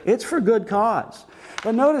It's for good cause.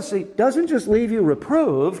 But notice, he doesn't just leave you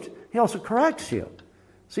reproved, he also corrects you.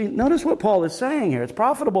 See, notice what Paul is saying here. It's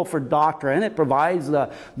profitable for doctrine. It provides the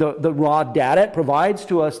raw data. It provides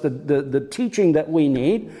to us the teaching that we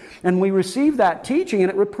need. And we receive that teaching, and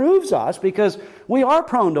it reproves us because we are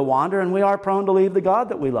prone to wander and we are prone to leave the God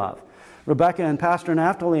that we love. Rebecca and Pastor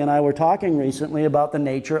Naphtali and I were talking recently about the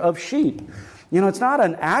nature of sheep. You know, it's not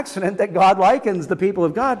an accident that God likens the people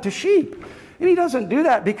of God to sheep. And he doesn't do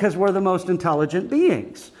that because we're the most intelligent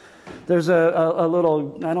beings. There's a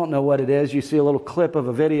little, I don't know what it is, you see a little clip of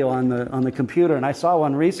a video on the computer, and I saw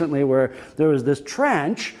one recently where there was this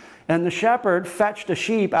trench, and the shepherd fetched a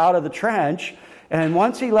sheep out of the trench, and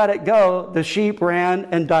once he let it go, the sheep ran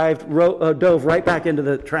and dove right back into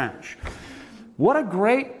the trench. What a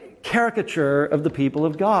great caricature of the people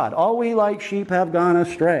of God. All we like sheep have gone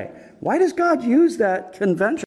astray. Why does God use that convention?